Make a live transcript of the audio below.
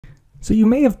So you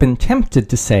may have been tempted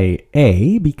to say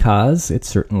A because it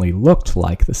certainly looked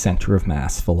like the center of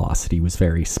mass velocity was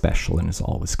very special and is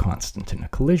always constant in a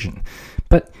collision.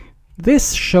 But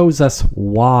this shows us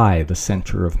why the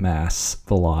center of mass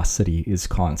velocity is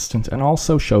constant and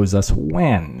also shows us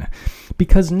when.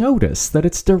 Because notice that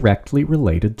it's directly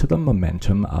related to the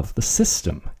momentum of the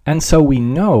system. And so we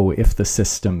know if the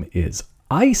system is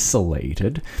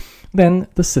isolated, then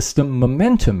the system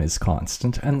momentum is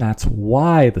constant, and that's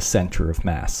why the center of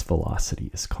mass velocity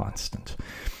is constant.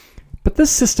 But this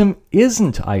system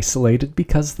isn't isolated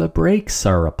because the brakes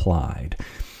are applied.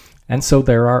 And so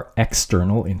there are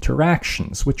external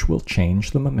interactions which will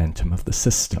change the momentum of the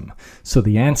system. So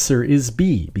the answer is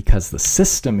B. Because the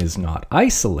system is not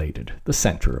isolated, the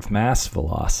center of mass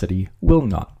velocity will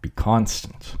not be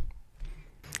constant.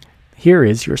 Here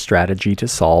is your strategy to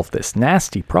solve this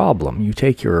nasty problem. You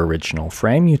take your original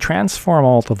frame, you transform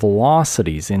all the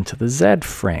velocities into the Z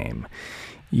frame.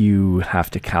 You have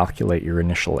to calculate your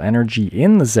initial energy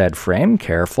in the Z frame.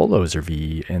 Careful, those are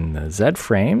V in the Z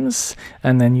frames.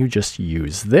 And then you just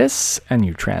use this and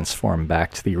you transform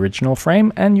back to the original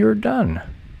frame and you're done.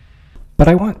 But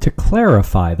I want to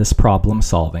clarify this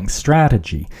problem-solving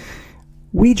strategy.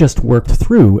 We just worked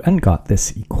through and got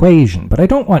this equation, but I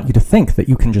don't want you to think that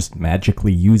you can just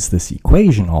magically use this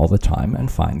equation all the time and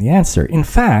find the answer. In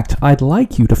fact, I'd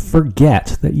like you to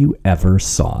forget that you ever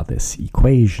saw this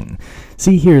equation.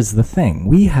 See, here's the thing.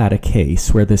 We had a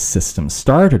case where this system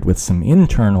started with some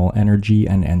internal energy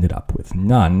and ended up with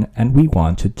none, and we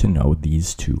wanted to know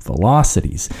these two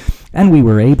velocities. And we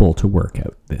were able to work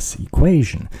out this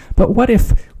equation. But what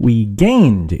if we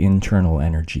gained internal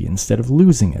energy instead of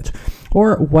losing it?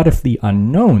 Or what if the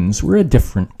unknowns were a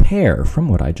different pair from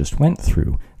what I just went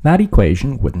through? That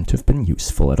equation wouldn't have been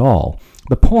useful at all.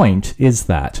 The point is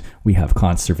that we have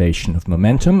conservation of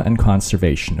momentum and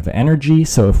conservation of energy,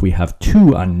 so if we have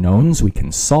two unknowns, we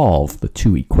can solve the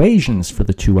two equations for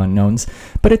the two unknowns,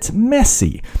 but it's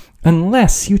messy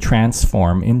unless you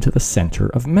transform into the center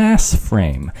of mass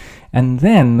frame. And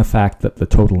then the fact that the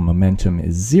total momentum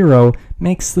is zero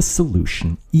makes the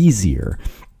solution easier.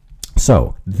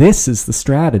 So this is the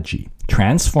strategy.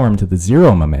 Transform to the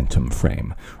zero momentum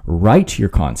frame, write your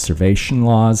conservation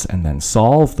laws, and then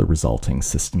solve the resulting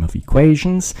system of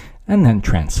equations, and then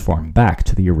transform back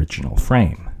to the original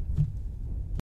frame.